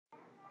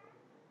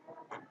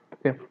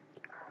ওকে,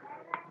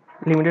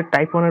 limited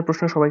type 1 এর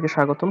প্রশ্নে সবাইকে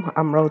স্বাগতম।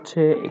 আমরা হচ্ছে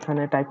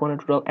এখানে টাইপ 1 এর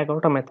টোটাল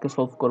 11টা ম্যাথকে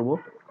সলভ করব।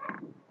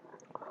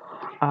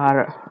 আর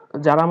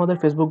যারা আমাদের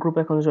ফেসবুক গ্রুপে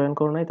এখনো জয়েন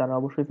করো নাই তারা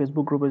অবশ্যই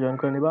ফেসবুক গ্রুপে জয়েন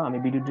করে নিবা। আমি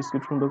ভিডিও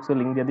ডেসক্রিপশন বক্সে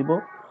লিংক দিয়ে দিব।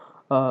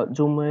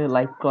 জুমে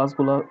লাইভ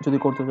ক্লাসগুলো যদি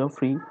করতে চাও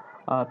ফ্রি,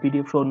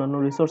 পিডিএফ সহ অন্যান্য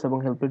রিসোর্স এবং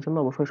হেল্পের জন্য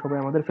অবশ্যই সবাই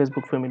আমাদের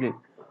ফেসবুক ফ্যামিলি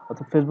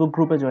অর্থাৎ ফেসবুক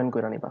গ্রুপে জয়েন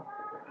করে নিবা।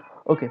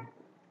 ওকে,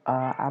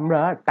 আমরা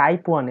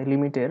টাইপ 1 এ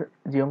লিমিটের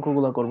যে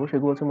অঙ্কগুলো করব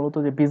সেগুলো হচ্ছে মূলত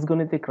যে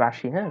বীজগণিতিক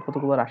রাশি, হ্যাঁ,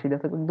 কতগুলো রাশি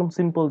দেওয়া থাকবে, একদম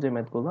সিম্পল যে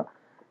ম্যাথগুলো।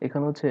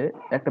 এখানে হচ্ছে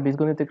একটা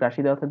বীজগণিতিক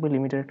রাশি দেওয়া থাকবে,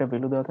 লিমিটের একটা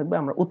ভ্যালু দেওয়া থাকবে,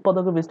 আমরা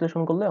উৎপাদকে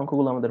বিশ্লেষণ করলে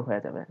অঙ্কগুলো আমাদের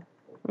হয়ে যাবে।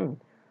 হুম,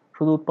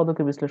 শুধু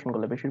উৎপাদকে বিশ্লেষণ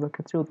করলে, বেশিরভাগ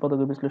ক্ষেত্রে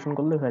উৎপাদকে বিশ্লেষণ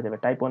করলে হয়ে যাবে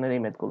টাইপ 1 এর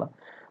এই ম্যাথগুলো।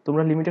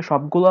 তোমরা লিমিটের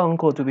সবগুলো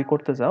অঙ্ক যদি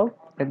করতে চাও,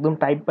 একদম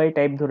টাইপ বাই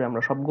টাইপ ধরে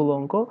আমরা সবগুলো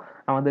অঙ্ক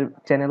আমাদের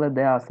চ্যানেলে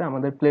দেয়া আছে,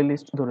 আমাদের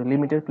প্লেলিস্ট ধরে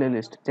লিমিটের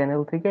প্লেলিস্ট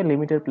চ্যানেল থেকে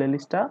লিমিটের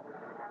প্লেলিস্টটা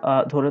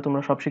ধরে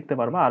তোমরা সব শিখতে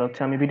পারবা। আর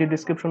হচ্ছে আমি ভিডিও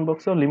ডিসক্রিপশন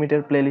বক্সেও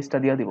লিমিটের প্লে লিস্টটা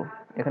দিয়ে দিব।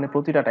 এখানে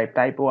প্রতিটা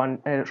টাইপ 1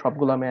 এর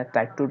সবগুলো ম্যাথ,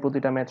 টাইপ 2 এর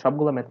প্রতিটা ম্যাথ,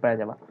 সবগুলো ম্যাথ পাওয়া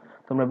যাবে।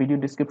 তোমরা ভিডিও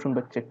ডিসক্রিপশন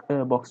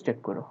বক্স চেক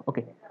করো।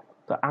 ওকে,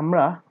 তো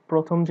আমরা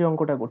প্রথম যে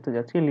অঙ্কটা করতে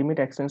যাচ্ছি, limit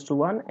x tends to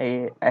 1 A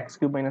x³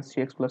 -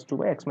 3x + 2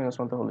 x -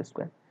 1 the whole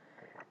square।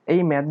 এই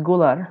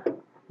ম্যাথগুলার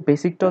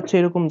বেসিকটা হচ্ছে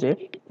এরকম যে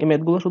এই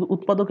ম্যাথগুলো শুধু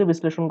উৎপাদকে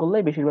বিশ্লেষণ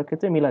করলেই বেশিরভাগ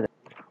ক্ষেত্রে মিলা যায়।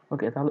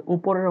 ওকে, তাহলে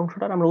উপরের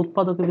অংশটার আমরা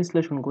উৎপাদকে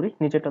বিশ্লেষণ করি,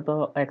 নিচেটা তো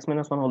x -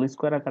 1 হোল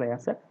স্কয়ার আকারে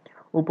আছে।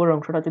 উপরের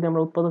অংশটা যদি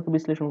আমরা উৎপাদকে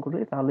বিশ্লেষণ করি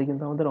তাহলে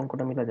কিন্তু আমাদের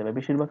অঙ্কটা মিলা যাবে।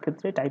 বেশিরভাগ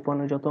ক্ষেত্রে টাইপ 1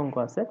 এর যত অঙ্ক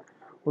আছে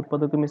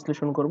উৎপাদকে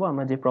বিশ্লেষণ করব,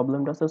 আমরা যে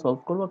প্রবলেমটা আছে সলভ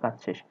করব, কাজ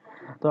শেষ।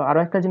 তো আরো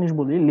একটা জিনিস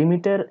বলি,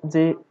 লিমিটের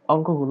যে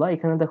অঙ্কগুলো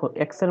এখানে দেখো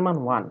x এর মান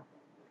 1,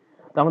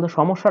 তো আমাদের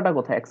সমস্যাটা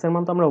কোথায়? x এর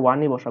মান তো আমরা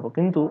 1ই বসাবো,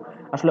 কিন্তু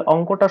আসলে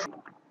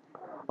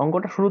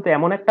অঙ্কটা শুরুতে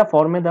এমন একটা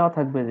ফর্মে দেওয়া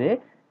থাকবে যে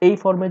এই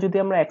ফর্মে যদি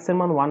আমরা x এর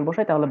মান 1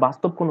 বসাই তাহলে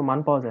বাস্তব কোনো মান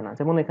পাওয়া যায় না।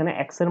 যেমন এখানে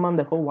x এর মান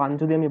দেখো 1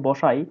 যদি আমি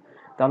বসাই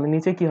তাহলে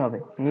নিচে কি হবে?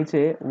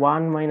 নিচে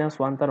 1 -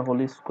 1 তার হোল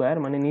স্কয়ার,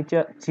 মানে নিচে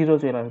 0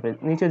 চলে আসবে।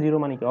 নিচে 0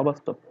 মানে কি?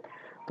 অবাস্তব।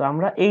 তো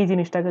আমরা এই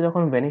জিনিসটাকে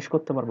যখন ভ্যানিশ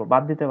করতে পারবো,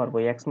 বাদ দিতে পারবো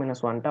এই x -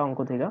 1টা অঙ্ক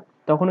থেকে,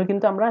 তখনই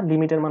কিন্তু আমরা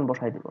লিমিটের মান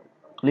বসাই দিব।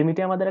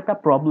 লিমিটে আমাদের একটা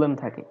প্রবলেম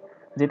থাকে,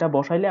 যেটা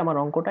বসাইলে আমার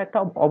অঙ্কটা একটা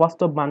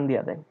অবাস্তব মান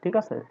দিয়ে দেয়, ঠিক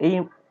আছে? এই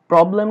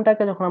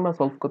প্রবলেমটাকে যখন আমরা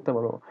সলভ করতে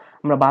পারবো,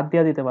 আমরা বাদ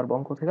দিয়ে দিতে পারবো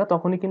অঙ্ক থেকে,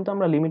 তখনই কিন্তু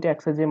আমরা লিমিটে x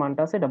এর যে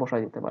মানটা আছে এটা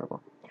বসাই দিতে পারবো।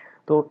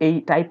 তো এই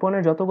টাইপ 1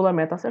 এর যতগুলো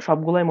ম্যাথ আছে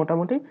সবগুলাই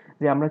মোটামুটি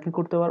যে আমরা কি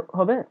করতে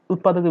হবে,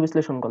 উৎপাদকে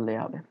বিশ্লেষণ করলেই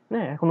হবে।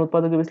 হ্যাঁ, এখন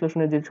উৎপাদকে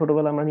বিশ্লেষণের যে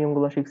ছোটবেলায় আমরা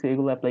নিয়মগুলো শিখছি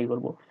এগুলো অ্যাপ্লাই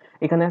করব।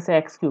 এখানে আছে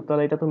x³,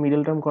 তাহলে এটা তো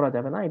মিডল টার্ম করা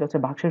যাবে না, এটা হচ্ছে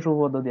ভাগশেষ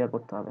উপপাদ্য দিয়ে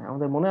করতে হবে।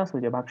 আমাদের মনে আছে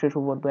যে ভাগশেষ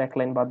উপপাদ্য এক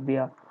লাইন বাদ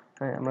দিয়া,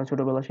 হ্যাঁ, আমরা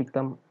ছোটবেলা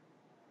শিখতাম।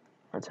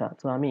 আচ্ছা,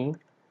 তো আমি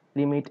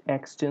limit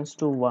x tends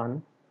to 1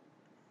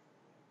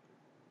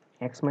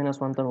 x -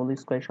 1 তার হোল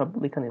স্কয়ার সব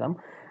লিখে নিলাম।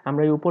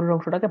 আমরা এই উপরের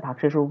অংশটাকে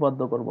ভাগশেষ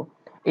উপপাদ্য করব।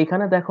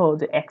 এখানে দেখো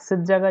যে x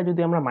এর জায়গায়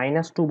যদি আমরা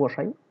 -2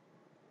 বসাই,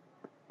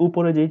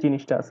 উপরে যে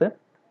জিনিসটা আছে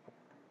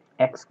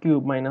x³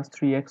 -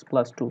 3x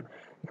 + 2,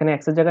 এখানে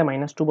x এর জায়গায়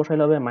 -2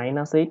 বসাইলে হবে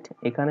 -8,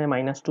 এখানে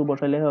 -2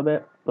 বসাইলে হবে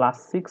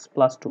 +6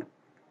 + 2,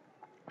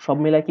 সব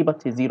মিলায় কি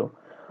পাচ্ছি? 0।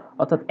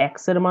 অর্থাৎ x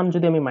এর মান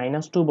যদি আমি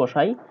 -2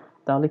 বসাই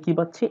তাহলে কি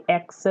পাচ্ছি?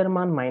 x এর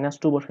মান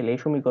 -2 বসাইলে এই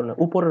সমীকরণে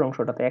উপরের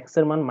অংশটাতে x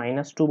এর মান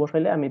 -2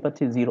 বসাইলে আমি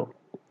পাচ্ছি 0।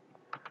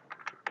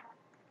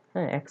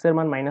 হ্যাঁ, x এর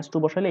মান -2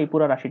 বসাইলে এই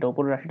পুরো রাশিটা,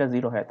 উপরের রাশিটা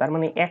 0 হয়। তার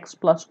মানে x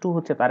 + 2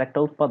 হচ্ছে তার একটা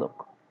উৎপাদক।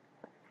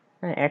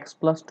 হ্যাঁ, x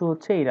 + 2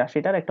 হচ্ছে এই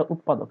রাশিটার একটা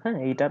উৎপাদক। হ্যাঁ,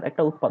 এইটার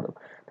একটা উৎপাদক।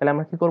 তাহলে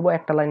আমরা কি করব?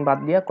 একটা লাইন বাদ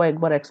দিয়ে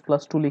কয়েকবার x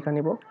 + 2 লিখে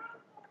নিব।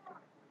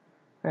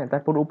 হ্যাঁ,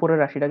 তারপর উপরের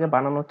রাশিটাকে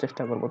বানানোর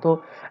চেষ্টা করব। তো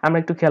আমরা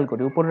একটু খেয়াল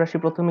করি, উপরের রাশি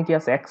প্রথমে কি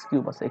আছে? x³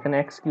 আছে, এখানে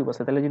x³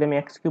 আছে। তাহলে যদি আমি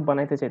x³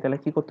 বানাইতে চাই তাহলে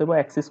কি করতে হবে?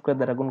 x²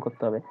 দ্বারা গুণ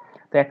করতে হবে।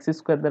 তো x²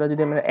 দ্বারা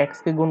যদি আমরা x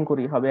কে গুণ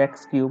করি হবে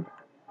x³,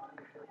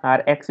 আর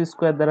x²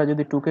 দ্বারা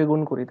যদি 2 কে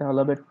গুণ করি তাহলে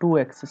হবে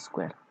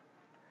 2x²।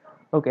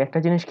 ওকে, একটা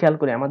জিনিস খেয়াল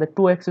করি, আমাদের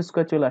 2x²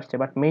 চলে আসছে,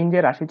 বাট মেইন যে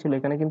রাশি ছিল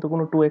এখানে কিন্তু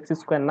কোনো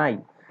 2x² নাই।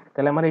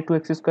 তাহলে আমার এই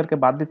 2x² কে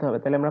বাদ দিতে হবে।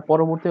 তাহলে আমরা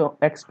পরবর্তী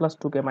x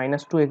 + 2 কে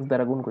 -2x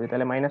দ্বারা গুণ করি।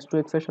 তাহলে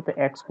 -2x এর সাথে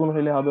x গুণ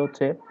হইলে হবে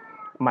হচ্ছে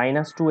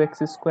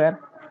 -2x²।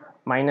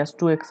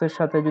 -2x এর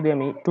সাথে যদি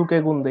আমি 2 কে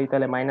গুণ দেই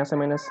তাহলে মাইনাসে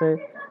মাইনাসে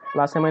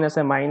প্লাসে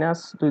মাইনাসে মাইনাস,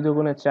 2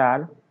 দুগুণে 4,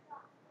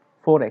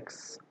 4x।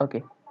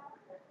 ওকে,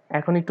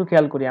 এখন একটু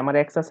খেয়াল করি, আমার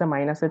x আছে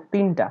মাইনাসের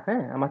 3টা,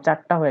 হ্যাঁ, আমার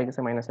 4টা হয়ে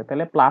গেছে মাইনাসের,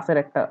 তাহলে প্লাসের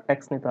একটা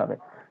x নিতে হবে।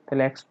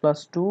 তাহলে x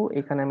 + 2,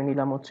 এখানে আমি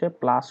নিলাম হচ্ছে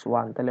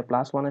 +1, তাহলে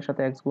 +1 এর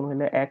সাথে x গুণ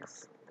হইলে x,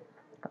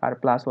 আর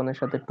 +1 এর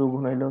সাথে 2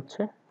 গুণ হইলে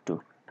হচ্ছে 2।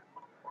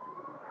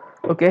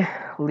 ওকে,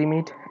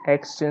 লিমিট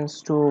x টেন্ডস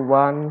টু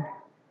 1।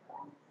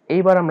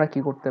 এইবার আমরা কি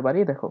করতে পারি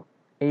দেখো,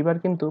 এইবার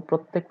কিন্তু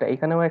প্রত্যেকটা,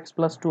 এখানেও x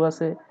 + 2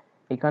 আছে,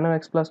 এখানেও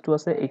x + 2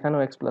 আছে, এখানেও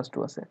x +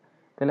 2 আছে।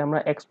 তাহলে আমরা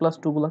x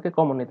 + 2 গুলোকে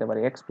কমন নিতে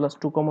পারি। x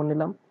 + 2 কমন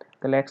নিলাম,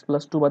 তাহলে x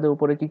 + 2 বাদে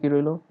উপরে কি কি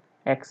রইলো?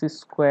 x²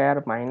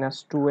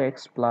 - 2x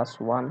 +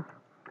 1।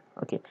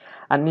 ওকে,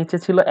 আর নিচে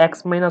ছিল x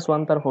 -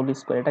 1 তার হোল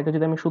স্কয়ার। এটাকে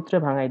যদি আমি সূত্রে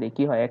ভাঙাই দেই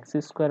কি হয়? x²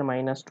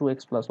 - 2x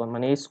 + 1,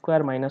 মানে a²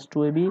 -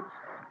 2ab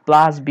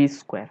 + b²।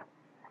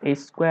 a²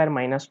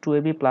 -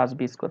 2ab +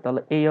 b²।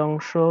 তাহলে এই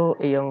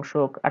অংশ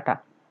কাটা।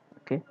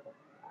 ওকে,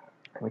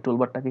 আমি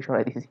টুলবারটা কি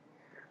সরাই দিয়েছি।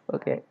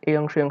 ওকে, এই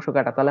অংশ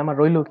কাটা, তাহলে আমার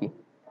রইলো কি?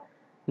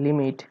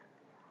 Limit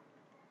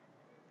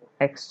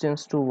x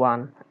tends to 1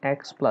 x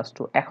plus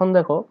 2। এখন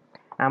দেখো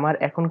আমার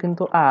এখন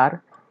কিন্তু আর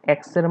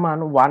x এর মান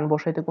 1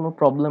 বসাইতে কোনো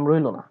প্রবলেম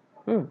রইল না।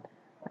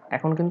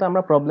 এখন কিন্তু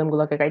আমরা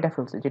প্রবলেমগুলোকে কাইটা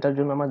ফেলছি, যেটার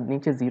জন্য আমার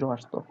নিচে 0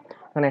 আসতো।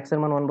 কারণ x এর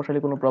মান 1 বসালে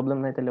কোনো প্রবলেম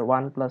নাই, তাহলে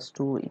 1 প্লাস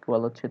 2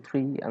 ইকুয়াল হচ্ছে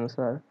 3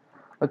 অ্যান্সার।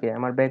 ওকে,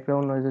 আমার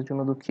ব্যাকগ্রাউন্ড নয়েজের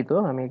জন্য দুঃখিত,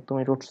 আমি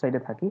একদমই রোড সাইডে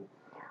থাকি।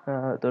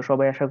 তো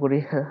সবাই আশা করি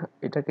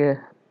এটাকে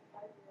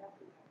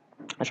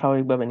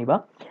স্বাভাবিকভাবে নিবা।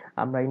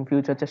 আমরা ইন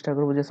ফিউচার চেষ্টা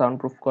করবো যে সাউন্ড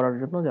প্রুফ করার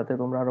জন্য, যাতে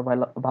তোমরা আরো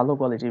ভালো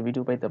কোয়ালিটির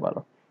ভিডিও পাইতে পারো।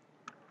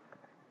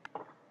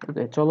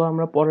 ওকে, চলো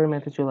আমরা পরের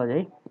ম্যাথে চলে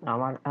যাই।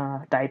 আমার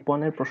টাইপ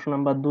 1 এর প্রশ্ন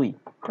নাম্বার 2।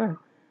 হ্যাঁ,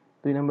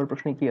 2 নম্বর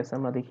প্রশ্নে কি আছে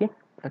আমরা দেখি।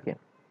 ওকে,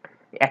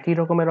 একই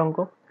রকমের অঙ্ক,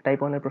 টাইপ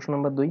 1 এর প্রশ্ন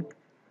number 2।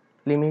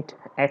 Limit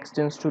x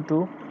tends to 2।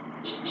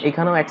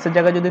 এখানেও x এর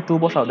জায়গায় যদি 2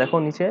 বসাও, দেখো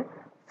নিচে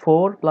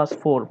 4 প্লাস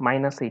 4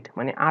 মাইনাস 8,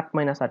 মানে 8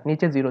 মাইনাস 8,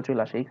 নিচে 0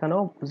 চলে আসে,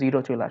 এখানেও 0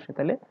 চলে আসে।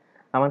 তাহলে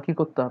আমার কি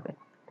করতে হবে?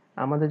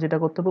 আমাদের যেটা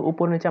করতে হবে,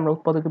 উপর নিচে আমরা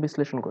উৎপাদকে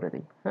বিশ্লেষণ করে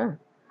দিই। হ্যাঁ,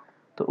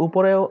 তো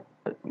উপরেও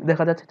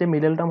দেখা যাচ্ছে যে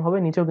মিডল টার্ম হবে,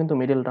 নিচেও কিন্তু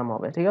মিডল টার্ম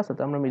হবে। ঠিক আছে,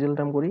 তো আমরা মিডল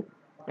টার্ম করি।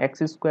 এক্স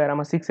স্কোয়ার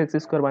আমার 6x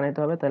স্কোয়ার বানাইতে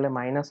হবে, তাহলে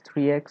minus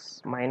 3x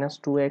minus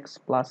 2x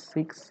plus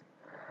 6।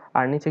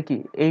 আর নিচে কি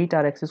 8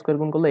 আর এক্স স্কোয়ার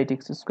গুণ করলে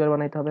 8x স্কোয়ার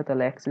বানাইতে হবে,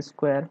 তাহলে x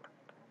square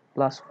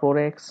plus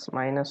 4x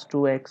minus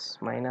 2x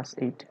minus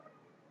 8।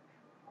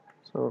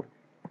 So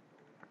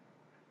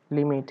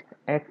limit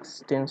x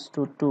tends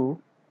to 2।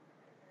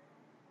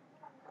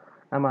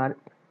 আমার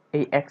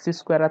এই এক্স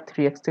স্কোয়ার আর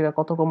 3x থেকে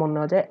কত কমন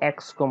নেওয়া যায়? x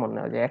কমন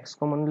নেওয়া যায়। x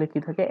কমন নিলে কি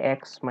থাকে?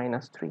 x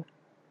minus 3।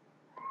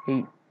 এই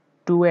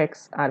 2x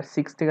আর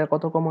 6 থেকে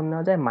কত কমন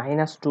নেওয়া যায়?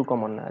 মাইনাস 2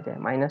 কমন নেওয়া যায়।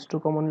 মাইনাস 2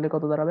 কমন নিলে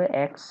কত দাঁড়াবে?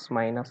 x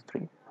minus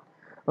 3।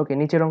 ওকে,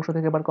 নিচের অংশ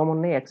থেকে এবার কমন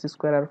নেই, এক্স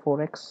স্কোয়ার আর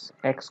 4x।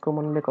 x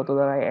কমন নিলে কত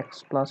দাঁড়ায়? x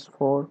plus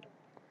 4।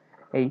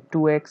 এই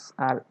 2x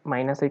আর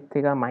মাইনাস 8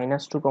 থেকে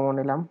মাইনাস 2 কমন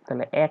নিলাম,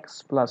 তাহলে x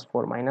প্লাস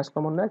 4, মাইনাস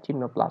কমন নেয়,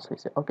 চিহ্ন প্লাস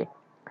হয়েছে। ওকে,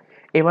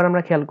 এবার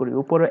আমরা খেয়াল করি,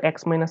 উপরে x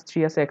মাইনাস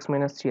 3 আছে, x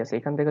মাইনাস 3 আছে,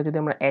 এখান থেকে যদি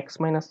আমরা x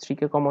মাইনাস 3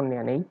 কে কমন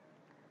নিয়ে নেই,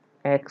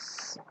 x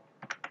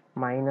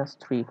মাইনাস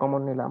 3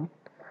 কমন নিলাম,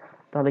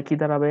 তাহলে কি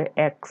দাঁড়াবে?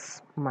 x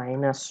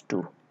minus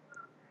 2।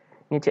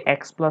 নিচে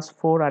x প্লাস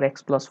 4 আর x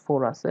প্লাস 4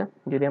 আছে,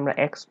 যদি আমরা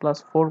x প্লাস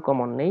 4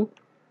 কমন নেই,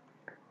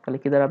 তাহলে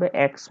কি দাঁড়াবে?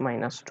 x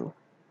minus 2।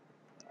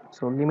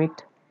 So limit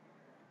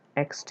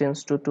x tends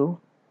to 2।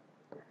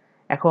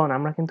 এখন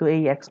আমরা কিন্তু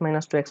এই x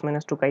মাইনাস 2 x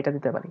মাইনাস 2 কাইটা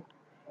দিতে পারি।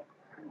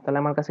 তাহলে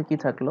আমার কাছে কি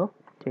থাকলো?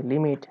 যে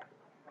লিমিট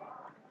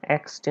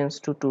x টেন্ডস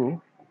টু 2,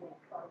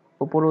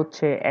 উপরে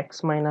হচ্ছে x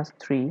মাইনাস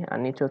 3 আর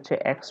নিচে হচ্ছে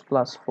x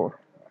প্লাস 4।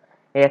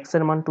 এই x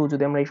এর মান 2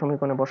 যদি আমরা এই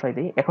সমীকরণে বসাই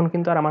দিই, এখন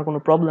কিন্তু আর আমার কোনো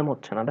প্রবলেম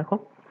হচ্ছে না। দেখো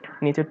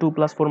নিচে 2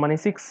 প্লাস 4 মানে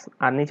 6,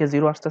 আর নিচে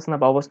 0 আসতেছে না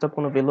বা অবস্থার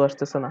কোনো ভ্যালু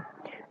আসতেছে না।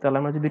 তাহলে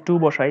আমরা যদি 2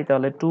 বসাই,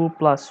 তাহলে 2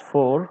 প্লাস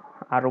 4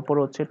 আর উপরে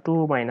হচ্ছে 2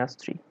 মাইনাস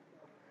 3।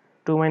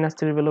 2 মাইনাস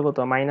 3 ভ্যালু কত?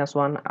 মাইনাস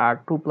 1। আর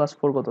 2 প্লাস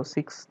 4 কত?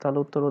 6। তাহলে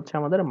উত্তর হচ্ছে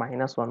আমাদের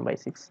মাইনাস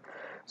 1/6।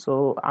 সো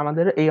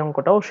আমাদের এই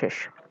অঙ্কটাও শেষ।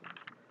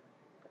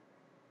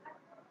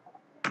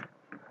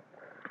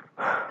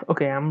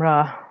 ওকে, আমরা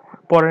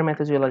পরের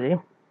ম্যাথে চলে যাই।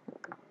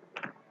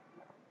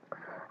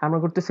 আমরা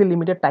করতেছি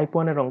লিমিটের টাইপ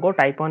 1 এর অঙ্ক।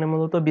 টাইপ 1 এ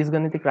মূলত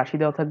বীজগাণিতিক রাশি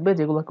দেওয়া থাকবে,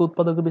 যেগুলোকে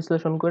উৎপাদকে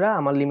বিশ্লেষণ করে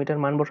আমার লিমিটের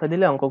মান বসাই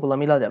দিলে অঙ্কগুলো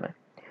মিলা যাবে।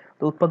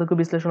 তো উৎপাদকে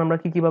বিশ্লেষণ আমরা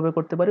কিভাবে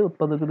করতে পারি?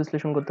 উৎপাদকে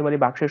বিশ্লেষণ করতে পারি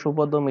ভাগশেষ,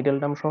 উপপাদ্য, মিডল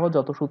টার্ম সহ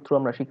যত সূত্র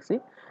আমরা শিখছি,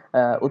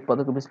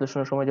 উৎপাদকে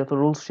বিশ্লেষণের সময় যত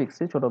রুলস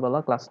শিখছি ছোটবেলা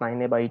ক্লাস 9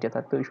 এ বা 8 এ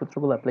থাকতে, ওই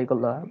সূত্রগুলো অ্যাপ্লাই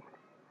করলে হয়।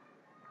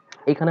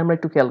 এখানে আমরা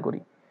একটু খেয়াল করি,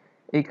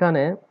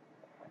 এখানে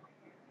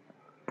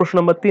প্রশ্ন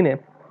নাম্বার 3 এ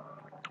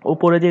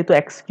উপরে যেহেতু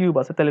x কিউব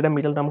আছে, তাহলে এটা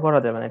মিডল টার্ম করা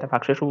যাবে না, এটা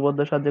ভাগশেষ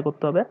উপপাদ্যের সাহায্যে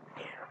করতে হবে।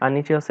 আর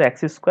নিচে আছে x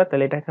স্কয়ার,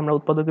 তাহলে এটাকে আমরা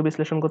উৎপাদকে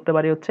বিশ্লেষণ করতে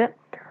পারি হচ্ছে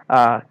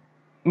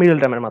মিডল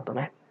টার্মের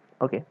মাধ্যমে।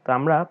 ওকে, তো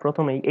আমরা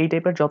প্রথমেই এই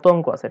টাইপের যত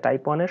অঙ্ক আছে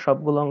টাইপ 1 এর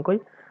সবগুলো অঙ্কই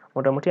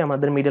মোটামুটি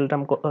আমাদের মিডল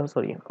টার্ম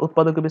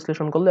উৎপাদকে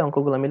বিশ্লেষণ করলে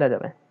অঙ্কগুলো মিলা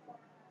যাবে।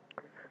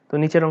 তো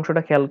নিচের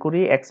অংশটা খেয়াল করি,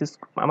 x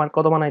আমার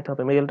কত বানাইতে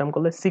হবে? মিডল টার্ম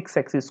করলে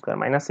 6x square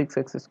minus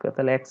 6x square,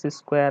 তাহলে x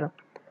square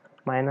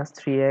minus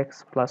 3x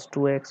plus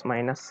 2x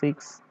minus 6।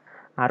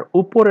 আর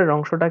উপরের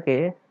অংশটাকে,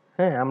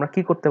 হ্যাঁ, আমরা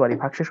কি করতে পারি?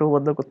 ভাগশেষ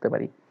উপপাদ্য করতে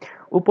পারি।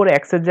 উপরে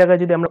x এর জায়গায়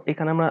যদি আমরা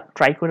এখানে আমরা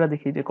ট্রাই করে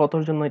দেখি যে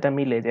কতর জন্য এটা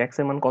মিলে, যে x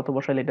এর মান কত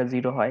বসাইলে এটা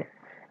 0 হয়।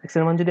 x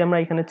এর মান যদি আমরা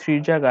এখানে 3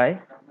 এর জায়গায়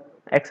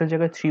x এর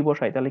জায়গায় 3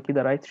 বসাই, তাহলে কি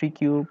দাঁড়ায়? 3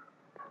 cube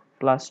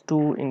plus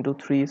 2 into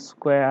 3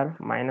 square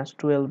minus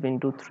 12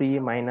 into 3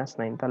 minus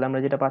 9। তাহলে আমরা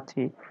যেটা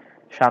পাচ্ছি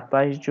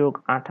 27 যোগ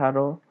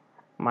 18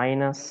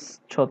 মাইনাস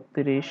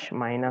 36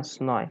 মাইনাস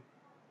 9।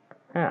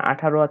 হ্যাঁ,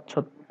 18 আর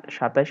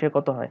 27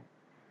 কত হয়?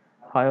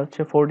 হয়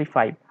হচ্ছে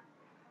 45।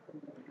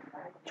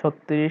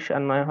 36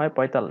 আর 9 হয়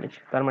 45,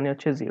 তার মানে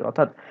হচ্ছে 0।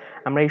 অর্থাৎ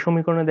আমরা এই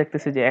সমীকরণে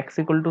দেখতেছি যে x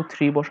ইকুয়াল টু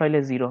 3 বসাইলে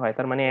 0 হয়,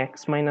 তার মানে x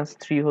মাইনাস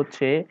 3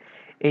 হচ্ছে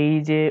এই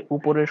যে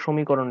উপরের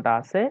সমীকরণটা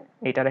আছে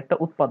এটার একটা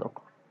উৎপাদক।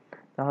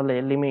 তাহলে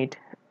লিমিট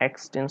x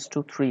টেন্ডস টু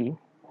 3,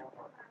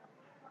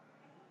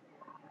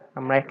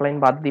 আমরা এক লাইন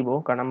বাদ দিব,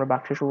 কারণ আমরা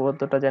ভাগশেষ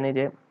উপপাদ্যটা জানি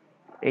যে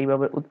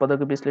এইভাবে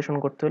উৎপাদকে বিশ্লেষণ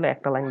করতে হলে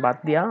একটা লাইন বাদ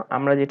দিয়া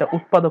আমরা যেটা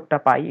উৎপাদকটা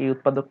পাই এই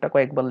উৎপাদকটা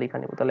কয়েকবার লেখা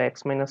নেব। তাহলে x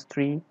মাইনাস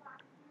 3,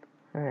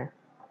 হ্যাঁ,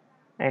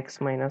 x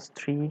মাইনাস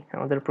 3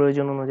 আমাদের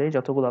প্রয়োজন অনুযায়ী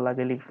যতগুলো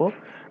লাগে লিখবো।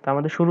 তো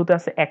আমাদের শুরুতে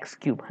আছে x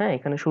কিউব, হ্যাঁ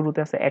এখানে শুরুতে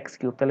আছে x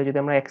কিউব, তাহলে যদি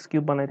আমরা x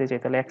কিউব বানাইতে চাই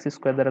তাহলে x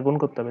স্কয়ার দ্বারা গুণ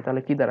করতে হবে,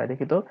 তাহলে কি দাঁড়ায়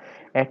দেখি তো,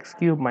 x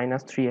cube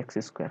minus 3x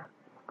square.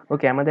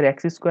 ওকে, আমাদের x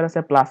স্কয়ার আছে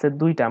প্লাসের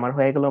 2টা, আমার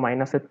হয়ে গেল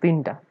মাইনাসের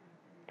 3টা।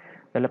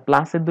 তাহলে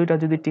প্লাসের 2টা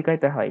যদি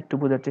টিকাইতে হয় একটু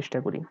বোঝার চেষ্টা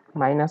করি,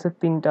 মাইনাসের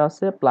 3টা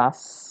আছে প্লাস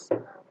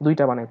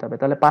 2টা বানাইতে হবে,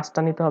 তাহলে 5টা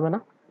নিতে হবে না,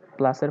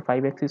 প্লাসের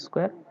 5x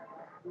স্কয়ার।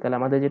 তাহলে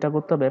আমাদের যেটা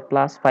করতে হবে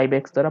প্লাস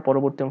 5x দ্বারা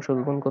পরবর্তী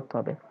অংশকে গুণ করতে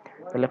হবে,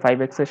 তাহলে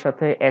 5x এর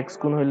সাথে x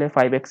গুণ হইলে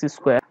 5x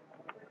স্কয়ার,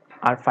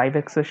 আর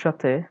 5x এর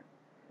সাথে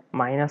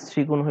মাইনাস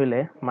 3 গুণ হইলে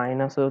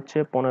মাইনাস হচ্ছে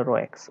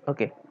 15x।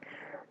 ওকে,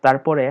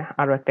 তারপরে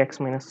আরো একটা x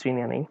মাইনাস 3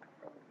 নিয়ে নেই,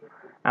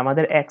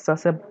 আমাদের x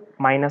আছে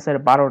মাইনাসের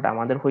 12টা,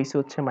 আমাদের হইছে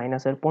হচ্ছে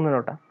মাইনাসের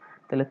 15টা,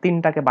 তাহলে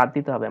 3টাকে বাদ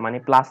দিতে হবে, মানে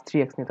প্লাস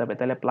 3x নিতে হবে,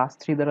 তাহলে প্লাস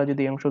 3 দ্বারা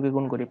যদি অংশকে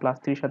গুণ করি, প্লাস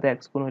 3 সাথে x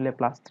গুণ হইলে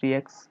প্লাস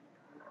 3x,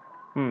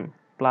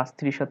 প্লাস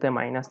 3 সাথে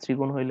মাইনাস 3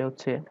 গুণ হইলে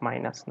হচ্ছে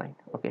মাইনাস 9।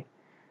 ওকে,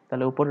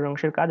 তাহলে উপরের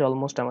অংশের কাজ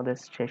অলমোস্ট আমাদের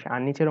শেষ, আর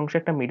নিচের অংশে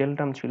একটা মিডল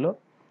টার্ম ছিল,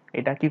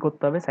 এটা কি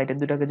করতে হবে, সাইডের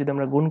দুটাকে যদি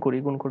আমরা গুণ করি,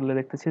 গুণ করলে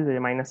দেখতেছি যে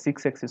মাইনাস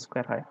 6x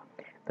স্কয়ার হয়,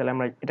 তাহলে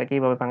আমরা এটাকে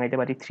এইভাবে ভাঙাইতে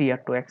পারি 3 আর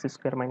 2x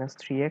square minus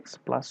 3x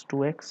plus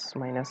 2x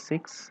minus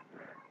 6,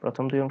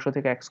 প্রথম দুই অংশ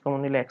থেকে x কমন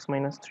নিলে x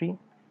মাইনাস 3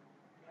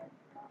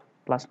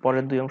 প্লাস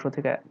পরের দুই অংশ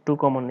থেকে 2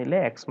 কমন নিলে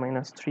x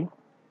মাইনাস 3।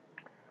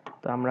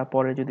 তো আমরা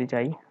পরে যদি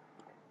যাই,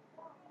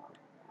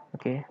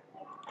 ওকে,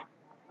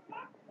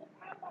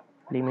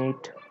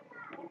 লিমিট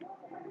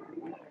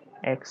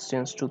x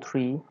টেন্ডস টু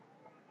 3,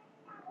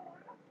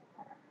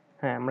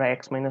 হ্যাঁ আমরা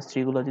x মাইনাস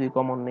 3 গুলো যদি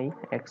কমন নেই,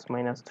 x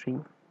মাইনাস 3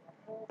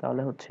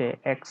 তাহলে হচ্ছে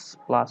x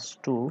প্লাস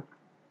 2,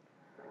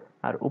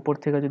 আর উপর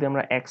থেকে যদি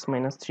আমরা x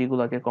মাইনাস 3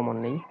 গুলোকে কমন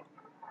নেই,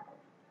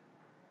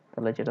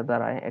 তাহলে যেটা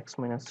দাঁড়ায় x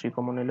মাইনাস 3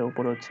 কমন নিলে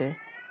উপরে হচ্ছে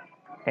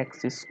x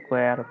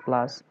square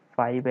plus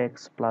 5x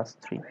plus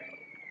 3।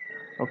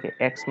 ওকে,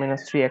 x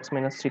মাইনাস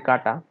 3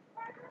 কাটা,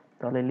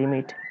 তাহলে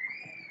limit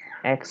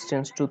x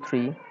tends to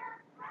 3,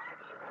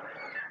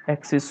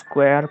 x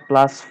square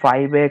plus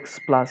 5x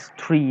plus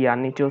 3, আর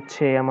নিচে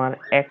হচ্ছে আমার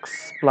x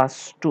প্লাস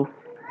 2।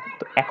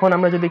 তো এখন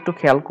আমরা যদি একটু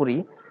খেয়াল করি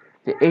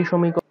যে এই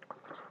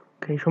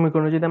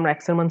সমীকরণে যদি আমরা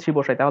x এর মান 3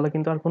 বসাই, তাহলে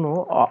কিন্তু আর কোনো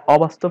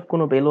অবাস্তব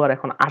কোনো ভ্যালু আর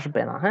এখন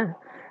আসবে না, হ্যাঁ,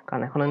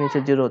 কারণ এখন আর নিচে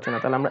 0 হচ্ছে না,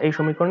 তাহলে আমরা এই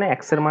সমীকরণে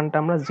x এর মানটা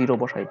আমরা 0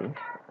 বসাই দিই,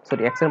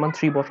 সরি x এর মান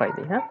 3 বসাই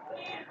দিই, হ্যাঁ,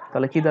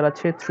 তাহলে কি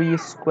দাঁড়াচ্ছে 3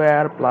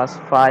 square plus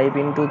 5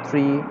 into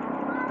 3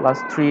 plus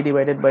 3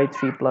 divided by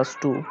 3 plus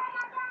 2,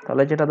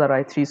 তাহলে যেটা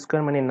দাঁড়ায় 3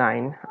 স্কয়ার মানে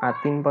 9, আর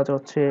 3 5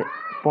 হচ্ছে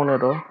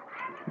 15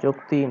 যোগ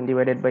 3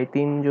 ডিভাইডেড বাই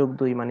 3 যোগ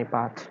 2 মানে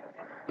 5,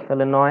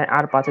 তাহলে 9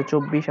 আর 5 এ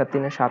 24 আর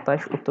 3 এ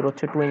 27, উত্তর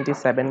হচ্ছে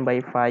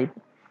 27/5,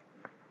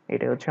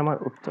 এটাই হচ্ছে আমার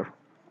উত্তর।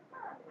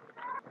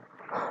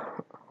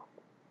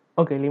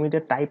 ওকে,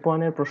 লিমিটেড টাইপ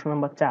 1 এর প্রশ্ন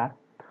নাম্বার 4।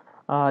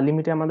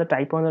 লিমিটে আমাদের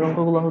টাইপ 1 এর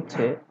অঙ্কগুলো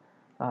হচ্ছে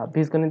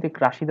বীজগণিতিক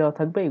রাশি দেওয়া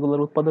থাকবে,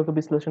 এগুলোর উৎপাদক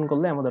বিশ্লেষণ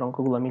করলে আমাদের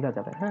অঙ্কগুলো মিলা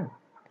যাবে, হ্যাঁ।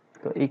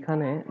 তো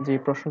এইখানে যে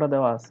প্রশ্নটা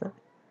দেওয়া আছে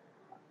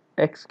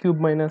x কিউব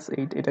মাইনাস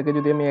 8, এটাকে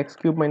যদি আমি x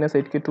কিউব মাইনাস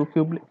 8 কে 2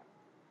 কিউব,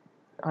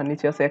 আর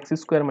নিচে আছে x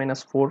স্কয়ার মাইনাস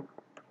 4,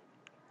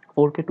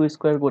 4 কে 2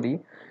 স্কয়ার করি,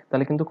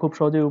 তাহলে কিন্তু খুব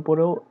সহজেই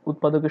উপরেও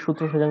উৎপাদকের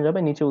সূত্র সাজানো যাবে,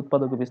 নিচে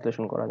উৎপাদক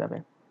বিশ্লেষণ করা যাবে।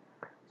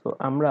 তো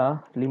আমরা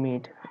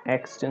লিমিট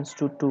x টেন্ডস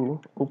টু 2,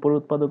 উপর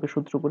উৎপাদকের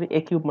সূত্র করি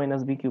a কিউব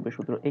মাইনাস b কিউবের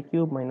সূত্র, a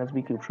cube minus b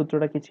cube,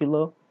 সূত্রটা কি ছিল,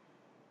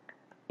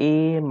 a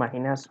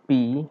minus b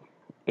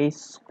a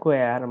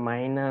square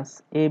minus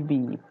ab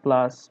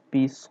plus b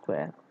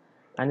square,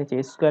 আর নিচে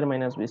a square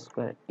minus b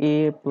square, a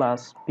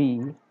plus b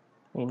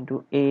into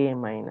a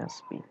minus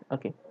b।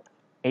 ওকে,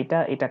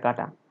 এটা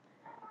কাটা।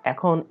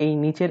 এখন এই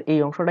নিচের এই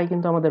অংশটাই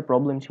কিন্তু আমাদের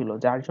প্রবলেম ছিল,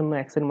 যার জন্য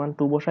x এর মান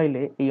 2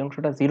 বসাইলে এই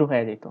অংশটা 0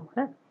 হয়ে যেত,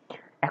 হ্যাঁ।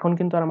 এখন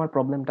কিন্তু আর আমার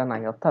প্রবলেমটা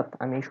নাই, অর্থাৎ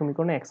আমি এই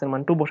সমীকরণে x এর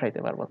মান 2 বসাইতে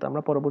পারবো, তো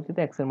আমরা পরবর্তীতে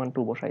x এর মান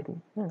 2 বসাই দিই,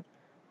 হ্যাঁ।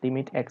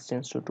 লিমিট x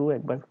টেন্ডস টু 2,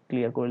 একবার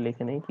ক্লিয়ার করে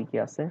লিখে নেই কি কি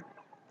আছে,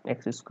 x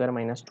square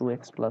minus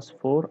 2x plus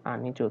 4, আর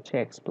নিচে হচ্ছে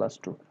x প্লাস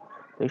 2।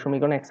 তো এই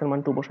সমীকরণে x এর মান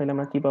 2 বসাইলে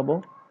আমরা কি পাবো,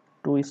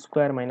 2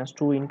 square minus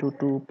 2 into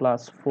 2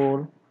 plus 4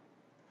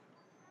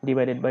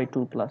 divided by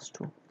 2 plus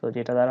 2, তো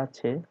যেটা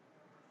দাঁড়াচ্ছে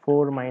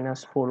 4 মাইনাস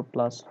 4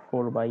 প্লাস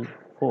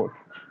 4/4,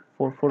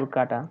 4 4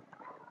 কাটা,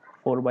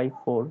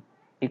 4/4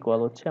 ইকুয়াল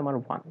হচ্ছে আমার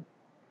 1,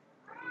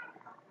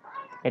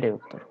 এটাই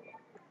উত্তর।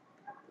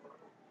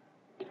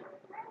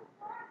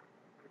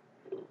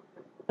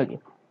 ওকে,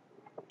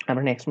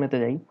 আমরা নেক্সট ম্যাথে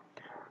যাই।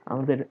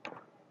 আমাদের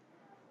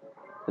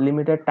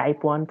লিমিটেড টাইপ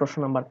 1 প্রশ্ন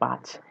নাম্বার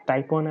 5।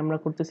 টাইপ 1 আমরা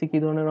করতেছি কি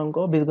ধরনের অঙ্ক,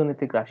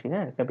 বীজগণিতিক রাশি,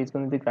 হ্যাঁ, একটা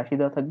বীজগণিতিক রাশি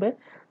দেওয়া থাকবে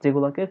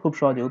যেগুলোকে খুব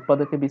সহজে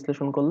উৎপাদকে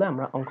বিশ্লেষণ করলে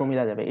আমরা অঙ্ক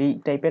মিলা যাবে। এই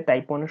টাইপের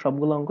টাইপ 1 এর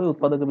সবগুলো অঙ্কই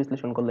উৎপাদকে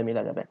বিশ্লেষণ করলে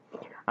মিলা যাবে।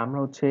 আমরা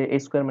হচ্ছে a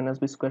square minus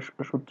b square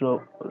সূত্র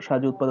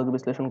সাহায্যে উৎপাদকে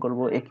বিশ্লেষণ করব,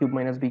 a cube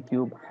minus b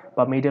cube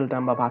বা মিডল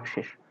টার্ম বা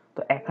ভাগশেষ।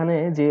 তো এখানে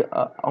যে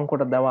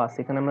অঙ্কটা দেওয়া আছে,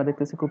 এখানে আমরা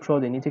দেখতেছি খুব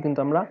সহজে নিচে কিন্তু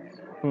আমরা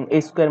a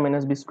square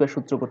minus b square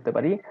সূত্র করতে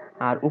পারি,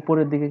 আর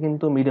উপরের দিকে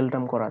কিন্তু মিডল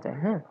টার্ম করা যায়,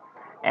 হ্যাঁ।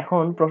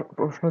 এখন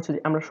প্রশ্ন হচ্ছে যে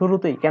আমরা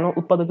শুরুতেই কেন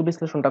উৎপাদক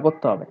বিশ্লেষণটা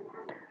করতে হবে,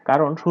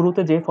 কারণ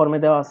শুরুতে যে ফর্মে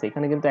দেওয়া আছে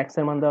এখানে কিন্তু x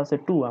এর মান দেওয়া আছে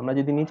 2, আমরা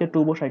যদি নিচে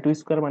 2 বসাই, 2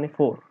 স্কয়ার মানে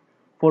 4,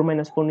 4 -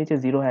 4 নিচে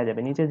 0 হয়ে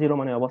যাবে, নিচে 0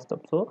 মানে অবাস্তব।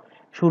 সো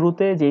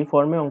শুরুতে যেই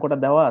ফর্মে অঙ্কটা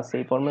দেওয়া আছে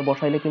এই ফর্মে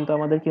বসাইলে কিন্তু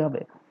আমাদের কি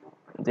হবে,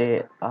 যে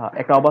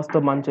একটা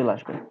অবাস্তব মান চলে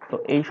আসবে। তো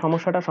এই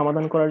সমস্যাটা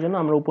সমাধান করার জন্য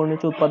আমরা উপর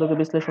নিচে উৎপাদকে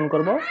বিশ্লেষণ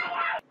করব।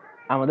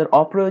 আমাদের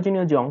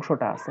অপ্রয়োজনীয় যে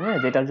অংশটা আছে, হ্যাঁ,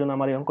 যেটার জন্য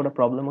আমার এই অঙ্কটা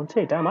প্রবলেম হচ্ছে,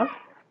 এটা আমার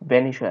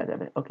ভ্যানিশ হয়ে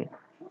যাবে। ওকে,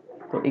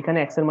 তো এখানে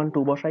x এর মান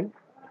 2 বসাই।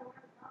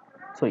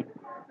 সরি,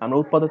 আমরা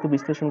উৎপাদকে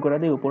বিশ্লেষণ করে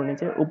দিই উপর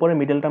নিচে। উপরে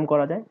মিডল টার্ম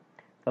করা যায়,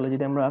 তাহলে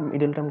যদি আমরা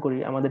মিডল টার্ম করি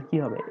আমাদের কি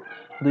হবে,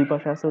 দুই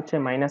পাশে আছে হচ্ছে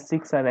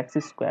 -6 আর x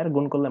স্কয়ার,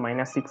 গুণ করলে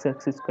 -6x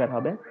স্কয়ার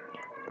হবে।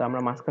 তো আমরা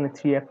মাঝখানে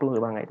 3 একটু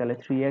ভাঙাই, তাহলে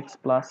 3x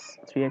plus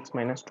 3x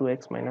minus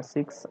 2x minus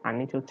 6, আর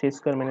নিচে হচ্ছে a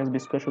square minus b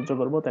square সূত্র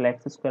করব, তাহলে x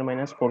স্কয়ার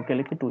মাইনাস 4 কে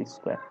লিখি 2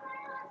 square.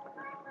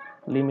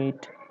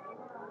 Limit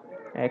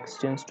x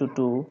tends to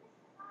 2,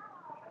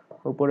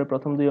 উপরে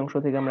প্রথম দুই অংশ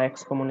থেকে আমরা x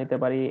কমন নিতে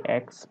পারি,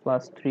 x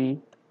প্লাস 3,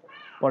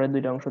 পরের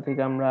দুইটা অংশ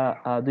থেকে আমরা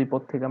দুই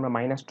পদ থেকে আমরা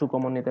 -2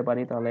 কমন নিতে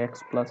পারি, তাহলে x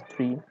প্লাস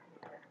 3,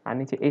 আর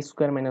নিচে a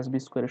স্কয়ার মাইনাস b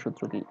স্কয়ারের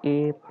সূত্র কি, a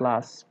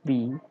plus b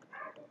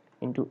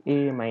into a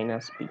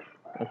minus b।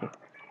 ওকে,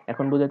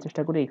 এখন বোঝার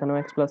চেষ্টা করি, এখানেও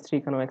x প্লাস 3,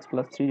 এখানেও x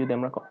প্লাস 3, যদি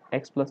আমরা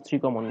x প্লাস 3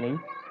 কমন নেই,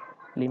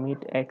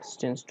 limit x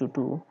tends to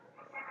 2,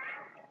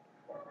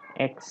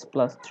 x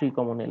plus 3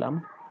 common নিলাম,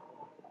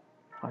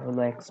 আর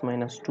হলো x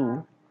মাইনাস 2,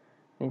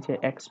 নিচে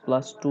x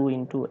plus 2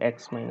 into x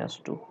minus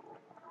 2,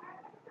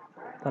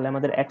 তাহলে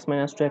আমাদের x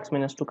মাইনাস 2 x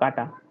মাইনাস 2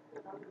 কাটা,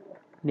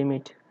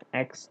 limit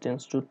x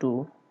tends to 2,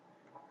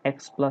 x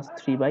plus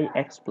 3 by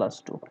x plus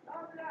 2।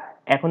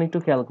 এখন একটু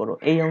খেয়াল করো,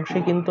 এই অংশে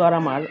কিন্তু আর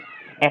আমার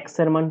x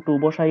এর মান 2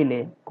 বসাইলে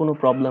কোনো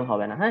প্রবলেম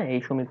হবে না। হ্যাঁ, এই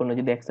সমীকরণে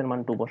যদি x এর মান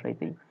 2 বসাই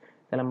দিই,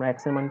 তাহলে আমরা x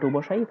এর মান 2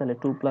 বসাই, তাহলে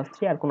 2 প্লাস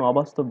 3, আর কোনো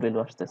অবাস্তব ভ্যালু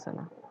আসতেছে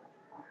না,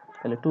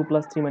 তাহলে 2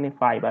 প্লাস 3 মানে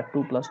 5, আর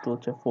 2 প্লাস 2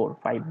 হচ্ছে 4,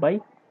 5/4,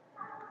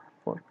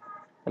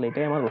 তাহলে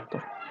এটাই আমার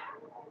উত্তর।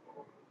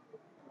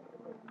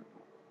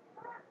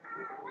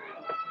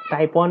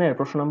 টাইপ 1 এর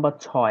প্রশ্ন নাম্বার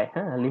 6,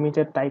 হ্যাঁ,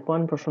 লিমিটেড টাইপ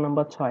 1 প্রশ্ন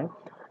নাম্বার 6।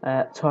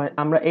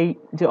 আমরা এই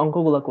যে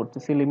অঙ্কগুলো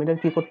করতেছি লিমিটের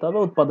কি করতে হবে,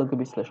 উৎপাদকে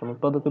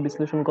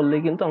বিশ্লেষণ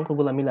করলেই কিন্তু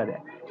অঙ্কগুলো মিলা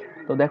যায়।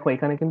 তো দেখো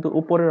এখানে কিন্তু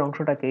উপরের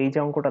অংশটাকে, এই যে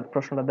অঙ্কটা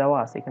প্রশ্নটা দেওয়া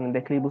আছে এখানে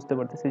দেখলেই বুঝতে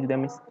পারতেছি, যদি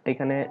আমি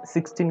এখানে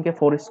 16 কে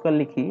 4 স্কয়ার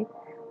লিখি,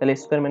 তাহলে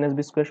স্কয়ার মাইনাস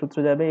বি স্কয়ার সূত্র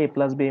যাবে, a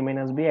plus b a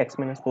minus b, x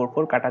minus 4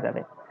 4 কাটা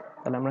যাবে।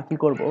 তাহলে আমরা কি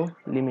করব,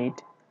 লিমিট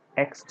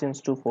x টেন্ডস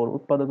টু 4,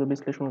 উৎপাদকে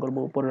বিশ্লেষণ করব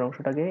উপরের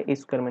অংশটাকে a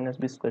square minus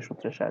b square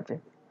সূত্রের সাহায্যে।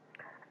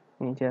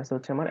 নিচে আছে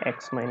হচ্ছে আমার x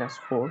minus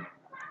 4,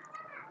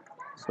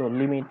 so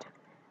limit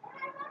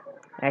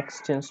x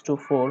tends to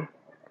 4,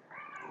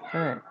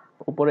 হ্যাঁ,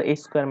 উপরে a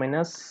square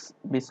minus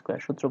b square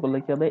সূত্র করলে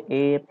কি হবে,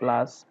 a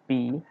plus b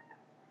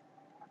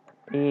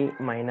a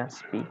minus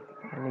b,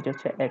 আর নিচে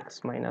হচ্ছে x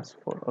মাইনাস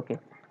 4। ওকে,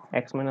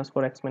 x মাইনাস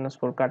 4 x মাইনাস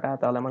 4 কাটা,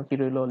 তাহলে আমার কি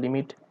রইলো,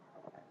 limit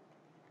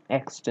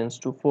x tends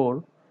to 4,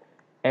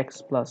 x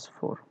plus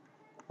 4।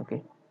 ওকে,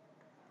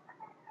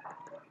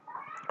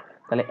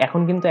 তাহলে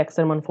এখন কিন্তু x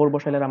এর মান 4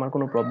 বসাইলে আমার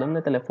কোনো প্রবলেম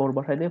নেই, তাহলে 4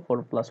 বসাই দিয়ে 4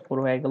 প্লাস 4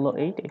 হয়ে গেল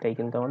 8, এটাই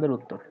কিন্তু আমাদের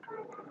উত্তর।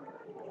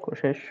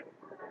 শেষ।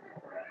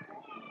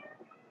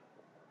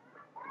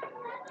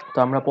 তো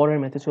আমরা পরের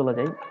ম্যাথে চলে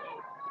যাই,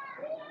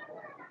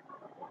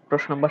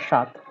 প্রশ্ন নাম্বার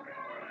 7।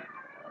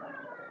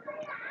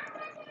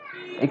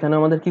 এখানে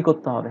আমাদের কি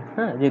করতে হবে,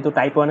 হ্যাঁ, যেহেতু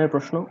টাইপ 1 এর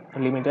প্রশ্ন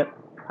লিমিটের,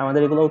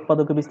 আমাদের এগুলো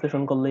উৎপাদকে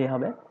বিশ্লেষণ করলেই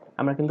হবে।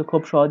 আমরা কিন্তু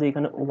খুব সহজে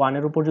এখানে 1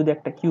 এর উপর যদি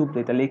একটা কিউব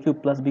দেই, তাহলে a কিউব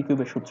প্লাস b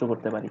কিউবের সূত্র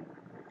করতে পারি,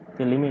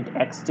 যে limit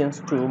x tends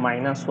to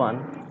 -1,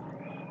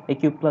 a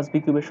cube plus b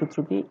কিউবের সূত্র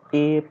কি,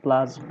 a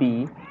plus b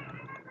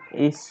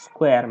a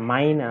square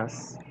minus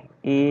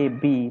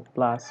ab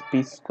plus b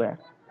square,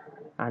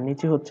 আর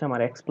নিচে হচ্ছে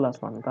আমার x প্লাস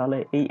 1, তাহলে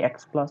এই x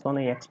প্লাস 1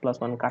 এই x প্লাস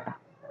 1 কাটা,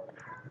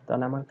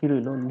 তাহলে আমার কি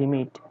রইল,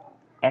 limit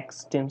x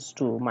tends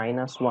to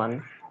 -1,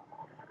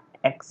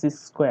 x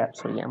square,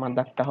 sorry আমার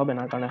দাগটা হবে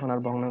না কারণ এখন আর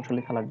ভগ্নাংশ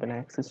লেখা লাগবে না,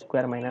 x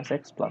square minus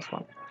x plus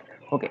 1।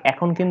 ওকে,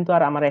 এখন কিন্তু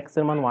আর আমার x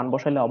এর মান 1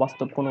 বসাইলে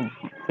অবাস্তব কোনো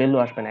ভ্যালু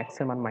আসবে না, x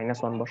এর মান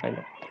 -1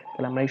 বসাইলে।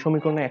 তাহলে আমরা এই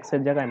সমীকরণে x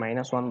এর জায়গায়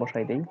 -1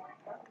 বসাই দেই,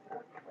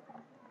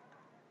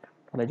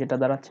 তাহলে যেটা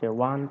দাঁড়াচ্ছে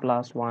 1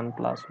 প্লাস 1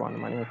 প্লাস 1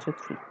 মানে হচ্ছে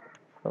 3।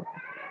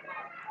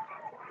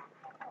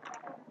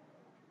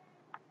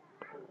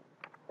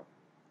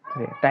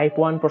 টাইপ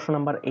 1 প্রশ্ন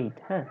নাম্বার 8,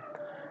 হ্যাঁ,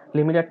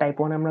 লিমিটেড টাইপ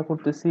 1 আমরা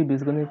করতেছি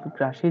বীজগণিত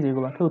রাশি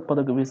যেগুলোকে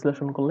উৎপাদকে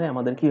বিশ্লেষণ করলে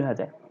আমাদের কি হয়ে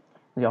যায়,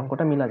 যে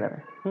অঙ্কটা মিলা যাবে।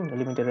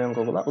 লিমিটেড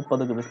অঙ্কগুলো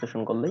উৎপাদকে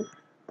বিশ্লেষণ করলেই।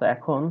 তো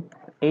এখন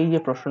এই যে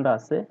প্রশ্নটা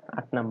আছে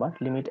 8 number,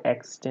 limit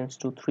x tends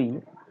to 3,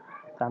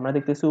 তো আমরা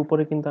দেখতেছি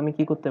উপরে কিন্তু আমি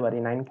কি করতে পারি,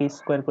 9কে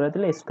স্কয়ার করে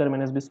দিলে স্কয়ার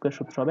মাইনাস বি স্কয়ার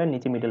সূত্র হবে, আর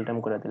নিচে মিডল টার্ম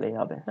করে দিলেই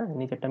হবে। হ্যাঁ,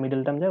 নিচে একটা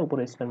মিডল টার্ম যায়,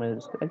 উপরে স্কয়ার মাইনাস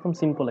স্কয়ার, একদম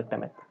সিম্পল একটা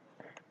ম্যাথ।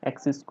 x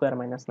স্কয়ার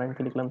মাইনাস 9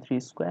 কে লিখলাম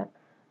 3 স্কয়ার,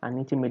 আর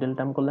নিচে মিডল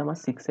টার্ম করলে আমার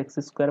 6x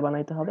স্কয়ার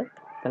বানাইতে হবে,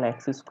 তাহলে x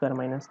square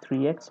minus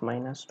 3x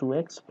minus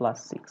 2x plus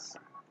 6।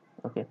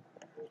 ওকে,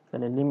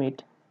 তাহলে লিমিট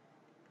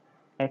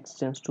x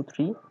টেন্ডস টু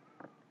 3,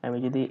 আমি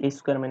যদি a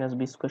square minus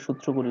b square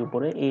সূত্র করি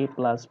উপরে a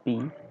plus b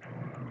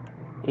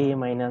a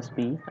minus b,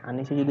 আর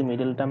নিচে যদি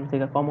মিডল টার্ম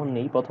থেকে কমন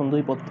নেই, প্রথম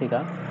দুই পদ থেকে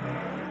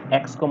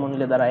x কমন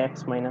নিলে দাঁড়ায় x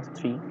মাইনাস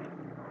 3,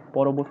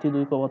 পরবর্তী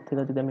দুই পদ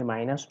থেকে যদি আমি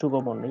 -2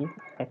 কমন নিই,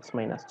 x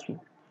মাইনাস 3,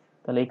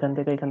 তাহলে এখান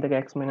থেকে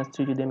x মাইনাস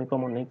 3 যদি আমি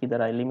কমন নিই, কি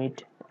দাঁড়ায়, limit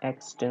x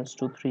tends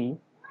to 3,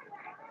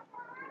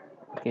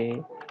 okay,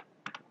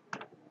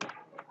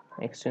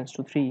 x tends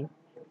to 3,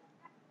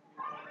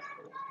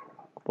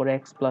 উপরে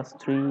x plus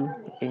 3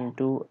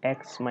 into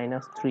x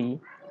minus 3,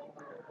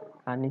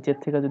 আর নিচের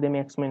থেকে যদি আমি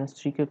x মাইনাস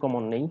 3 কে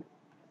কমন নেই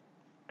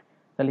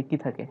তাহলে কি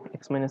থাকে,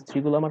 x মাইনাস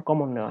 3 গুলো আমার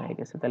কমন নেওয়া হয়ে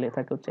গেছে, তাহলে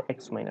থাকে হচ্ছে x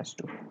মাইনাস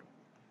 2।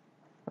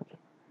 ওকে,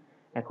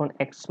 এখন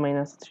x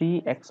মাইনাস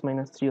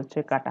 3 হচ্ছে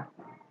কাটা,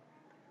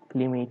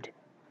 লিমিট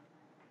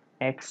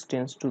x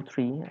টেন্ডস টু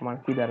 3 আমার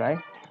কি দাঁড়ায়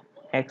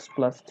x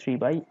plus 3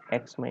 by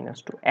x minus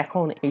 2।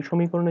 এখন এই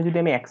সমীকরণে যদি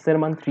আমি x এর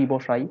মান 3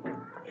 বসাই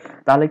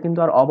তাহলে কিন্তু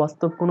আর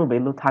অবাস্তব কোনো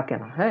ভ্যালু থাকে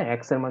না। হ্যাঁ,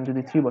 x এর মান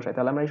যদি 3 বসাই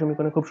তাহলে আমরা এই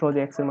সমীকরণে খুব সহজে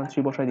x এর মান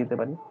 3 বসাই দিতে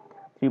পারি।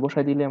 3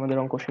 বসাই দিলে আমাদের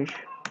অঙ্ক শেষ।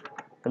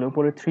 তাহলে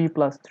উপরে 3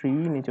 প্লাস 3,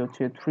 নিচে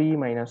হচ্ছে 3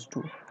 মাইনাস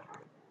 2,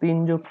 3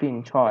 যোগ 3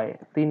 6,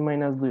 3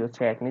 মাইনাস 2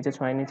 হচ্ছে 1, নিচে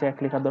 6 নিচে 1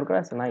 লেখার দরকার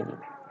আছে নাই,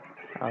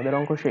 আমাদের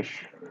অঙ্ক শেষ।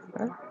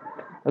 হ্যাঁ,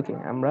 ওকে,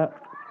 আমরা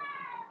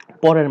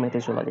পরের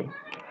ম্যাথে চলে যাই।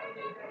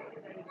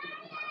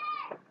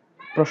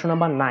 প্রশ্ন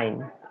নাম্বার 9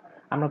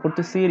 আমরা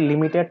করতেছি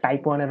লিমিটেড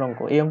টাইপ 1 এর অঙ্ক।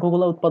 এই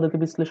অঙ্কগুলো উৎপাদকে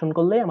বিশ্লেষণ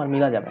করলে আমার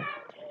মিলা যাবে।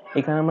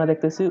 এখানে আমরা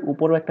দেখতেছি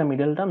উপরও একটা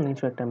মিডল টার্ম,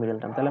 নিচেও একটা মিডল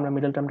টার্ম, তাহলে আমরা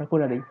মিডল টার্মটা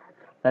করে দিই,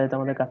 তাহলে তো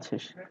আমাদের কাজ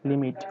শেষ।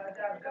 লিমিট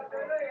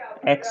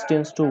x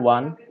টেন্ডস টু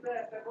 1,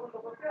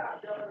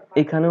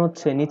 এখানে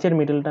হচ্ছে নিচের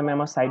মিডল টার্মে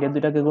আমার সাইডের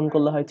দুইটাকে গুণ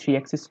করলে হয়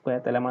 3x স্কয়ার,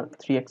 তাহলে আমার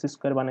 3x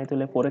স্কয়ার বানাইতে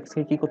হলে 4x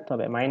কে কি করতে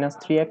হবে, মাইনাস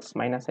 3x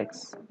মাইনাস x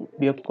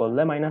বিয়োগ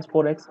করলে মাইনাস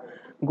 4x,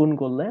 গুণ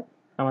করলে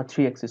আমার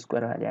 3x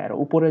স্কয়ার হয়ে যায়। আর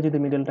উপরে যদি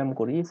মিডল টার্ম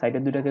করি,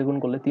 সাইডের দুইটাকে গুণ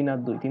করলে 3 আর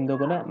 2, 3 2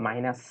 করলে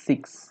মাইনাস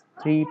 6,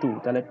 3 2,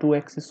 তাহলে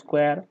 2x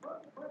square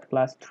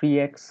plus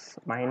 3x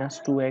minus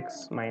 2x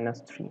minus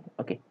 3।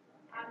 ওকে,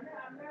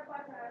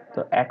 তো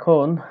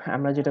এখন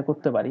আমরা যেটা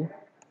করতে পারি,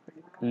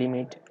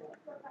 লিমিট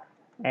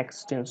x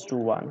টেন্ডস টু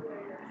 1,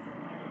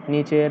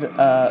 নিচের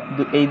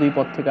এই দুই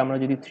পদ থেকে আমরা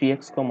যদি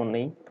 3x কমন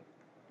নেই,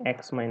 x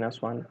মাইনাস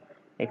 1,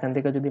 এখান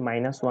থেকে যদি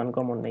মাইনাস 1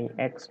 কমন নেই,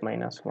 x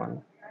মাইনাস 1,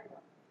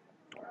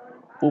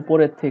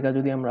 উপরের থেকে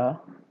যদি আমরা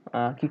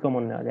কি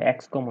কমন নেওয়া যায়, x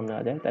কমন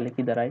নেওয়া যায়, তাহলে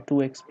কি দাঁড়ায়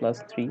 2x প্লাস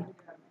 3,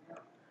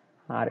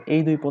 আর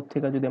এই দুই পদ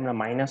থেকে যদি আমরা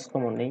মাইনাস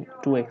কমন নেই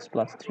 2x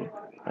প্লাস 3।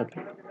 ওকে,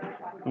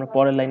 আমরা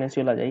পরের লাইনে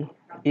চলে যাই।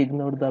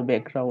 ইগনোর দ্য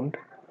ব্যাকগ্রাউন্ড,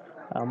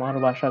 আমার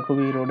বাসা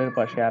খুবই রোডের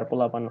পাশে আর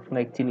পোলাপান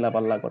অনেক চিল্লা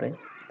পাল্লা করে,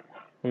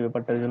 এই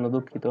ব্যাপারটার জন্য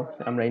দুঃখিত।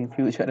 আমরা ইন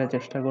ফিউচারে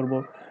চেষ্টা করব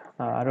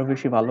আরো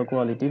বেশি ভালো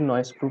কোয়ালিটির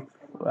নয়েজ প্রুফ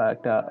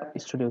একটা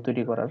স্টুডিও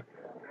তৈরি করার,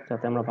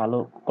 যাতে আমরা ভালো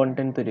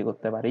কন্টেন্ট তৈরি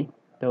করতে পারি।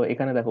 তো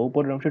এখানে দেখো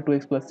উপরের অংশে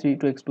 2x প্লাস 3,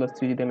 2x প্লাস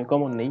 3 যদি আমি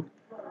কমন নেই,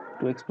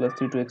 2x plus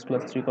 3, 2x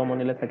plus 3 common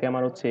নিলে থাকে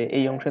আমার হচ্ছে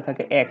এই অংশে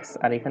থাকে x,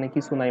 আর এখানে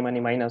কিছু নাই মানে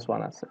মাইনাস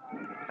 1 আছে।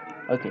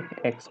 ওকে,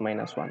 x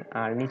মাইনাস 1,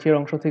 আর নিচের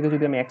অংশ থেকে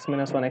যদি আমি x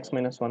minus 1, x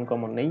minus 1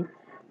 common নেই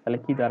তাহলে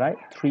কি দাঁড়ায়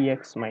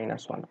 3x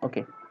মাইনাস 1।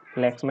 ওকে,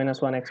 তাহলে x minus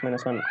 1, x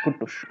minus 1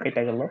 Kutus,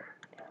 এটা গেল।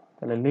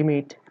 তাহলে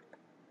লিমিট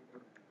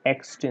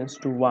x টেন্ডস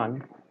টু 1,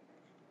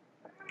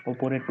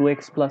 উপরে 2x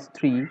প্লাস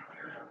 3,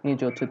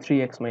 নিচে হচ্ছে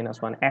 3x মাইনাস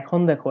 1। এখন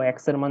দেখো x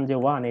এর মান যে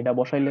 1, এটা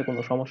বসাইলে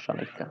কোনো সমস্যা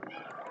নেই।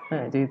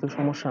 হ্যাঁ, যেহেতু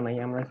সমস্যা নাই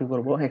আমরা কি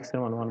করব, x এর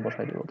মান 1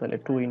 বসাই দেব। তাহলে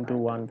 2 ইন্টু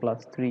 1 প্লাস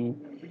 3,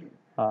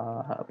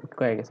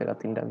 কয়ে গেছে গা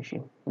 3টা বেশি,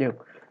 যাই হোক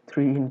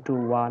 3 ইন্টু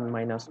 1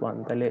 মাইনাস 1,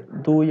 তাহলে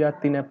 2 আর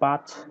 3 এ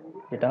 5,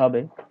 এটা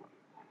হবে।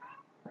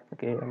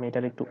 ওকে, আমি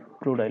এটার একটু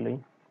ক্রুডাই লই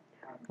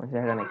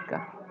জায়গা নেক্কা।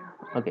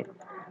 ওকে,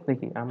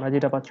 দেখি আমরা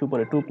যেটা পাচ্ছি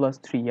উপরে 2 প্লাস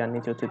 3 আর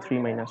নিচে হচ্ছে 3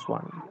 মাইনাস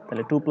 1,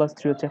 তাহলে 2 প্লাস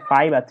 3 হচ্ছে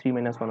 5 আর 3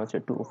 মাইনাস 1 হচ্ছে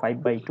 2,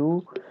 5/2।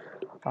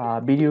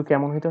 ভিডিও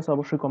কেমন হইতেছে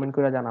অবশ্যই কমেন্ট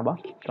করে জানাবা,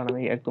 কারণ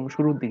আমি একদম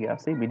শুরুর দিকে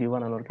আছি ভিডিও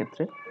বানানোর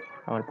ক্ষেত্রে,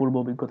 আমার পূর্ব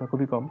অভিজ্ঞতা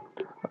খুবই কম।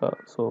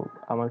 সো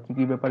আমার কি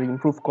কি ব্যাপারে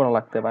ইমপ্রুভ করা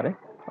লাগতে পারে,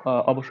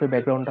 অবশ্যই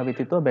ব্যাকগ্রাউন্ডটা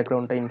ব্যতীত,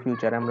 ব্যাকগ্রাউন্ডটা ইন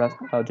ফিউচারে আমরা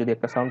যদি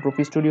একটা সাউন্ড প্রুফ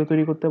স্টুডিও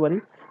তৈরি করতে পারি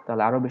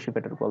তাহলে আরো বেশি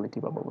বেটার কোয়ালিটি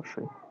পাবো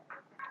অবশ্যই।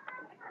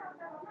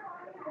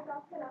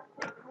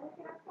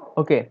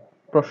 ওকে,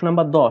 প্রশ্ন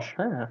নাম্বার 10।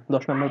 হ্যাঁ,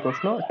 10 নম্বর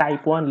প্রশ্ন,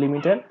 টাইপ 1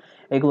 লিমিটেড,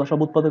 এগুলো সব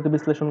উৎপাদকে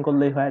বিশ্লেষণ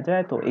করলেই হয়ে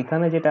যায়। তো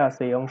এখানে যেটা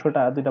আছে এই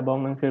অংশটা দুইটা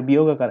ভগ্নাংশের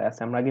বিয়োগ আকারে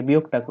আছে, আমরা আগে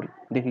বিয়োগটা করি,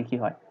 দেখি কি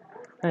হয়।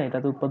 হ্যাঁ, এটা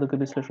তো উৎপাদকে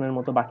বিশ্লেষণের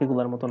মতো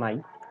বাকিগুলোর মতো নাই।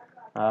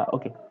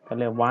 ওকে,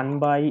 তাহলে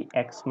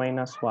 1/x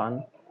মাইনাস 1,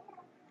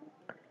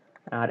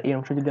 আর এই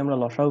অংশ যদি আমরা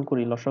লসাগু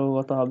করি, লসাগু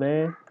কত হবে,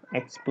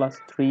 x plus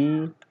 3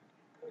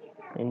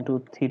 into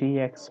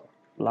 3x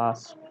plus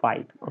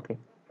 5। ওকে,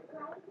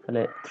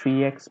 তাহলে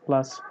 3x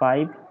plus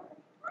 5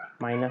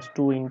 minus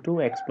 2 into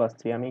x plus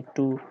 3। আমি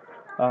একটু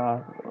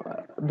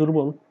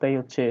দুর্বল, তাই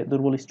হচ্ছে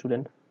দুর্বল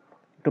স্টুডেন্ট,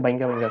 একটু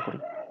বাইঙ্গা বাইঙ্গা করি।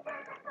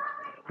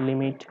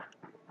 Limit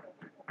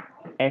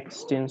x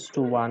tends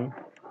to 1,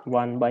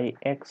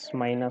 1/x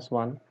minus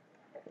 1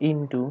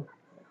 into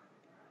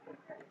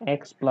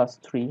x plus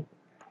 3,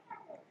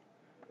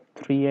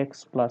 3x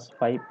plus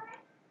 5,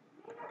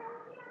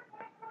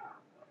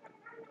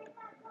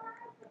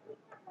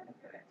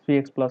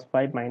 3x plus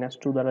 5 minus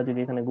 2 দ্বারা যদি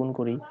এখানে গুণ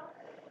করি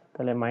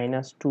তাহলে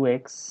মাইনাস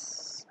 2x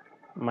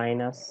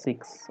মাইনাস 6।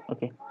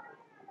 ওকে,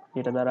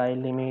 যেটা দ্বারা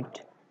limit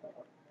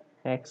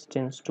x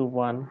tends to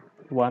 1,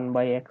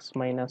 1/x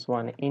minus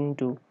 1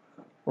 into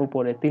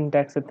উপরে 3টা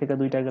x এর থেকে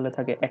 2টা গেলে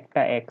থাকে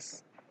একটা x,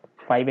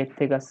 5 এর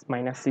থেকে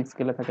মাইনাস 6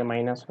 গেলে থাকে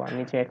মাইনাস 1,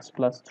 নিচে x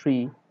plus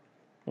 3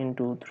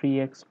 into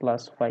 3x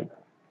plus 5,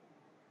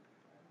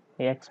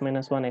 এই x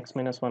মাইনাস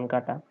ওয়ান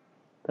কাটা,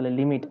 তাহলে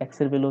লিমিট x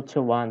এর ভ্যালু হচ্ছে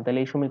 1, তাহলে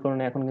এই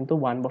সমীকরণে এখন কিন্তু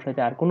 1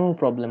 বসাইতে আর কোনো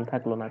প্রবলেম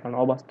থাকলো না, কারণ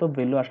অবাস্তব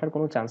ভ্যালু আসার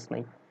কোনো চান্স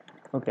নাই।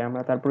 ওকে,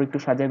 আমরা তারপর একটু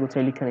সাজিয়ে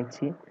গুছিয়ে লিখে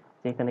নিচ্ছি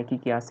যে এখানে কি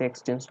কি আছে। x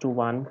tends to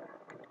 1,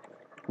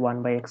 1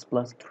 by x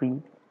plus 3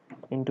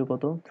 into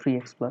কত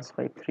 3x প্লাস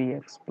 5,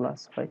 3x প্লাস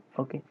 5।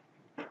 ওকে,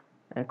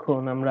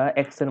 এখন আমরা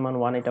x এর মান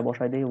 1 এটা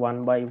বসাই দিই, 1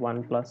 বাই 1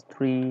 প্লাস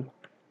 3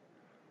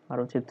 আর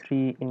হচ্ছে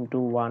 3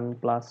 ইন্টু 1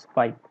 প্লাস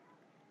 5,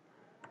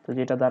 তো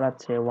যেটা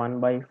দাঁড়াচ্ছে 1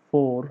 বাই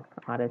 4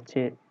 আর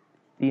হচ্ছে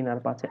 3 আর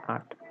 5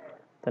 8,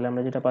 তাহলে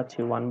আমরা যেটা পাচ্ছি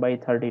 1 বাই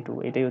 32।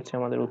 এটাই হচ্ছে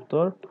আমাদের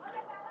উত্তর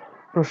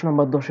প্রশ্ন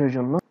নম্বর 10 এর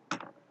জন্য।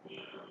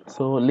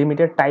 সো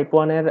লিমিটেড টাইপ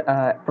 1 এর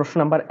প্রশ্ন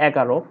নাম্বার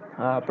 11,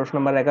 প্রশ্ন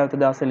নাম্বার 11তে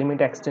দেওয়া আছে লিমিট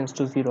x টেন্ডস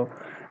টু 0।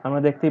 আমরা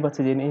দেখতেই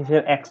পাচ্ছি যে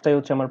নিচের x টাই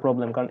হচ্ছে আমার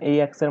প্রবলেম, কারণ এই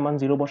x এর মান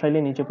 0 বসাইলে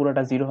নিচে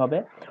পুরোটা 0 হবে,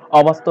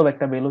 অবাস্তব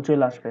একটা ভ্যালু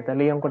চলে আসবে।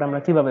 তাহলে এই অঙ্কটা আমরা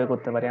কিভাবে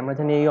করতে পারি? আমরা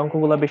জানি এই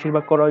অঙ্কগুলো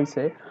বেশিরভাগ করা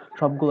হয়েছে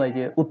সবগুলাই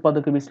যে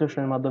উৎপাদকের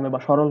বিশ্লেষণের মাধ্যমে বা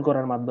সরল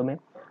করার মাধ্যমে।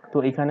 তো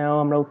এখানেও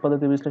আমরা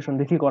উৎপাদকের বিশ্লেষণ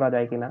দেখি করা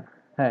যায় কিনা।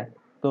 হ্যাঁ,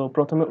 তো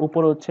প্রথমে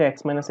উপরে হচ্ছে x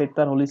মাইনাস 8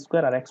 তার হোল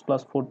স্কোয়ার আর x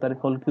প্লাস 4 তার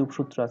হোল কিউব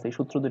সূত্র আছে, এই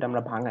সূত্র দুটো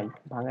আমরা ভাঙাই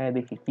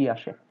দেখি কি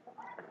আসে।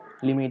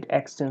 লিমিট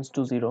x টেন্ডস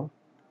টু 0,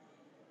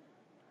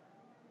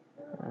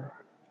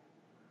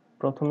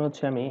 প্রথমে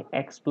হচ্ছে আমি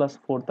x প্লাস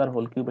 4 তার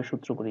হোল কিউবের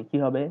সূত্র করি, কি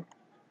হবে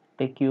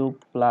a cube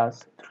plus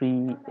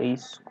 3a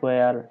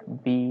square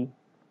b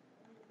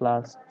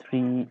plus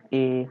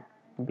 3a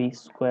b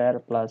square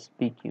plus b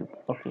cube.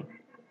 ওকে,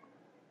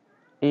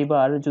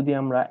 এইবার যদি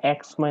আমরা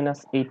x মাইনাস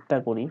 8টা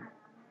করি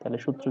তাহলে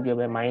সূত্র কি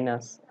হবে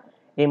মাইনাস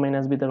a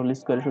মাইনাস b তার হোল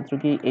স্কোয়ারের সূত্র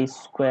কি a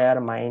square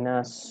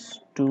minus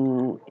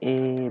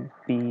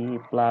 2ab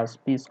plus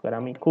b square.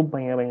 আমি খুব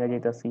ভাঙা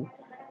যেতেছি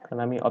কারণ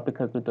আমি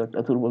অপেক্ষাকৃত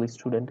একটা দুর্বল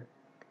স্টুডেন্ট।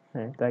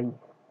 হ্যাঁ, তাই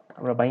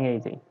আমরা ভাঙাই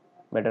যাই,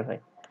 বেটার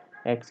হয়।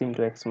 x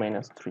into x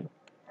minus 3।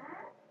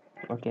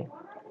 Okay,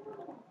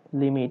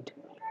 limit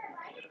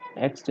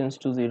x tends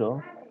to 0,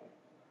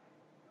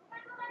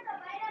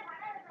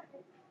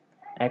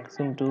 x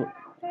into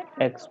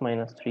x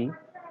minus 3।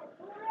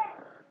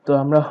 তো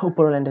আমরা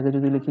উপরের লাইনটাকে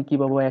যদি লিখি কি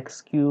পাবো, x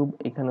কিউব,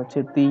 এখানে হচ্ছে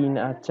 3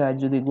 আর 4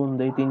 যদি গুণ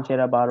দেই 3 4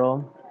 12,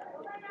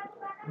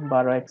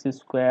 12x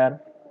স্কোয়ার,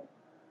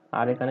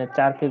 আর এখানে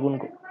 4 কে গুণ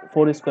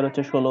 4 স্কোয়ার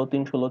হচ্ছে 16,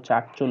 3 16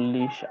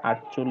 48,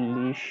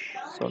 48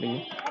 সরি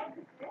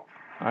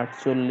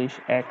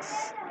 48x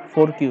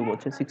 4 কিউব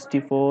হচ্ছে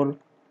 64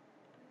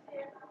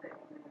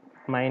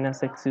 মাইনাস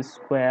এক্স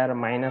স্কোয়ার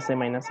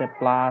মাইনাসে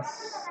প্লাস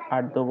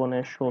 8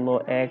 দুগুণে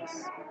 16x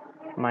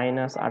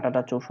মাইনাস 8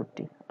 8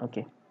 64।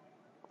 ওকে,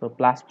 তো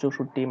প্লাস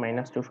 64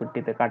 মাইনাস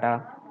 64তে কাটা,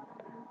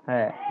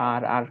 হ্যাঁ,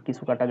 আর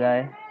কিছু কাটা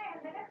যায়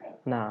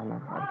না,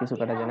 আর কিছু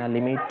কাটা যায় না।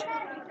 Limit,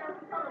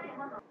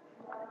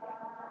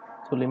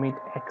 so limit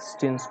x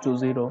tends to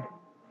 0,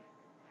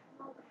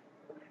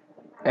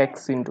 x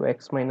into x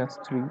minus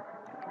 3,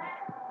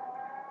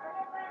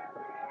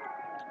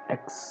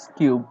 x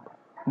cube,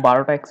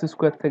 12টা x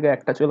square থেকে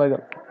একটা চলে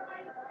গেল,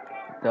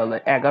 তাহলে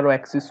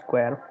 11x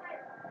স্কোয়ার,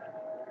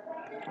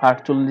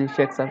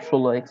 48x আর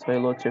 16x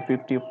হলো হচ্ছে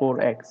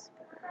 54x।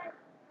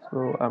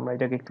 তো আমরা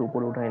এটাকে একটু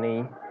উপরে উঠাই নেই।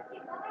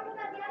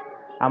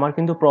 আমার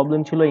কিন্তু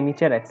প্রবলেম ছিল এই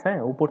নিচের x,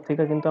 হ্যাঁ, উপর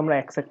থেকে কিন্তু আমরা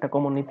x একটা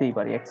কমন নিতেই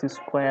পারি, x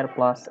square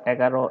plus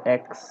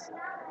 11x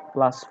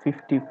plus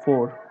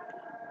 54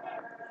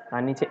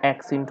 আর নিচে x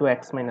ইন্টু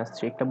x মাইনাস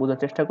 3। একটা বোঝার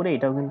চেষ্টা করি,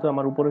 এটাও কিন্তু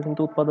আমার উপরে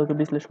কিন্তু উৎপাদকের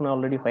বিশ্লেষণে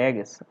অলরেডি হয়ে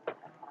গেছে।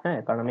 হ্যাঁ,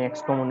 কারণ আমি x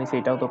কমন নিছি,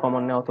 এটাও তো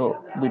কমন নেওয়া, তো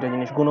দুইটা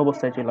জিনিস গুণ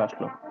অবস্থায় চলে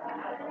আসলো।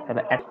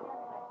 তাহলে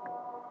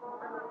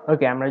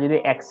ওকে, আমরা যদি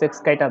x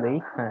কাটা দেই,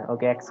 হ্যাঁ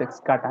ওকে x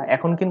কাটা,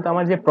 এখন কিন্তু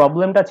আমার যে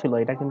প্রবলেমটা ছিল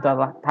এটা কিন্তু আর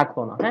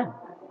থাকলো না। হ্যাঁ,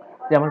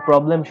 যে আমার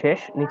প্রবলেম শেষ,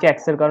 নিচে x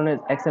এর কারণে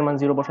x এর মান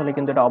 0 বসালে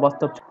কিন্তু এটা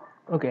অবাস্তব।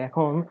 ওকে,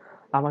 এখন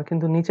আমার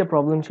কিন্তু নিচে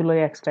প্রবলেম ছিল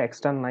এই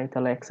এক্সট্রা নাই,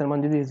 তাহলে x এর মান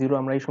যদি 0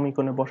 আমরা এই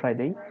সমীকরণে বসাই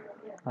দেই।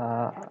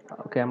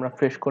 ওকে, আমরা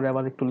ফ্রেশ করে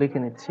আবার একটু লিখে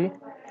নিচ্ছি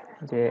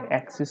যে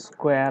x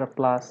square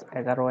plus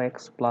 11x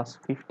plus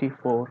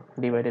 54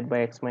 divided by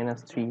x minus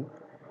 3।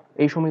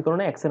 এই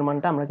সমীকরণে x এর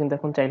মানটা আমরা কিন্তু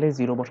এখন চাইলে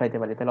 0 বসাইতে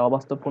পারি, তাহলে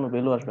অবাস্তব কোনো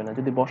ভ্যালু আসবে না।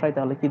 যদি বসাই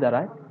তাহলে কি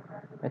দাঁড়ায়,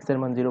 x এর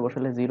মান 0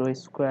 বসালে 0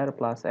 square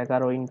plus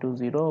 11 into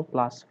 0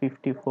 plus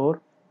 54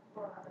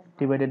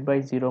 divided by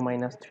 0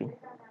 minus 3,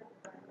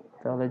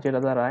 তাহলে যেটা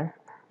দাঁড়ায়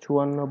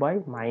 54 বাই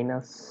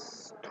মাইনাস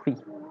 3।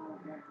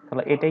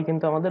 তাহলে এটাই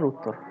কিন্তু আমাদের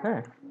উত্তর।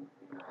 হ্যাঁ,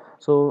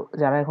 সো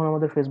যারা এখন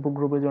আমাদের ফেসবুক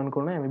গ্রুপে জয়েন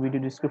করো না, আমি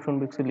ভিডিও ডিসক্রিপশন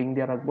বক্সে লিঙ্ক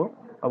দিয়ে রাখবো,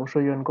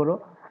 অবশ্যই জয়েন করো।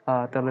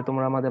 তাহলে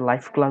তোমরা আমাদের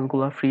লাইভ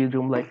ক্লাসগুলো, ফ্রি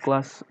জুম লাইভ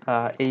ক্লাস,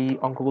 এই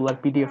অঙ্কগুলোর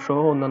পিডিএফ সহ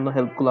অন্যান্য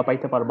হেল্পগুলো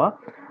পাইতে পারবা,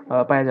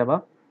 পাওয়া যাবা।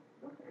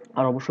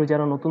 আর অবশ্যই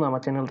যারা নতুন,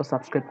 আমার চ্যানেলটা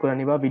সাবস্ক্রাইব করে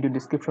নিবা। ভিডিও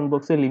ডিসক্রিপশন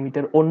বক্সে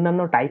লিমিটের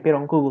অন্যান্য টাইপের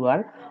অঙ্কগুলোর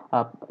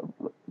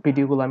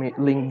ভিডিওগুলো আমি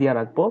লিঙ্ক দিয়ে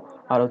রাখবো,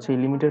 আর হচ্ছে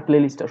লিমিটের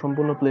প্লেলিস্টটা,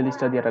 সম্পূর্ণ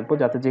প্লেলিস্টটা দিয়ে রাখবো,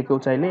 যাতে যে কেউ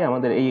চাইলে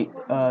আমাদের এই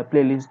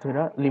প্লেলিস্ট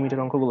ধরে লিমিটের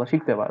অঙ্কগুলো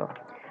শিখতে পারো।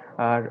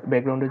 আর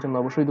ব্যাকগ্রাউন্ডের জন্য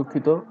অবশ্যই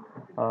দুঃখিত,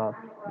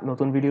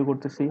 নতুন ভিডিও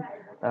করতেছি,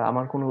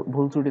 আমার কোনো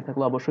ভুল ত্রুটি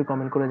থাকলে অবশ্যই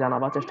কমেন্ট করে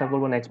জানাবা, চেষ্টা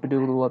করবো নেক্সট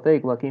ভিডিওগুলোতে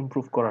এগুলোকে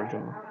ইমপ্রুভ করার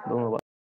জন্য। ধন্যবাদ।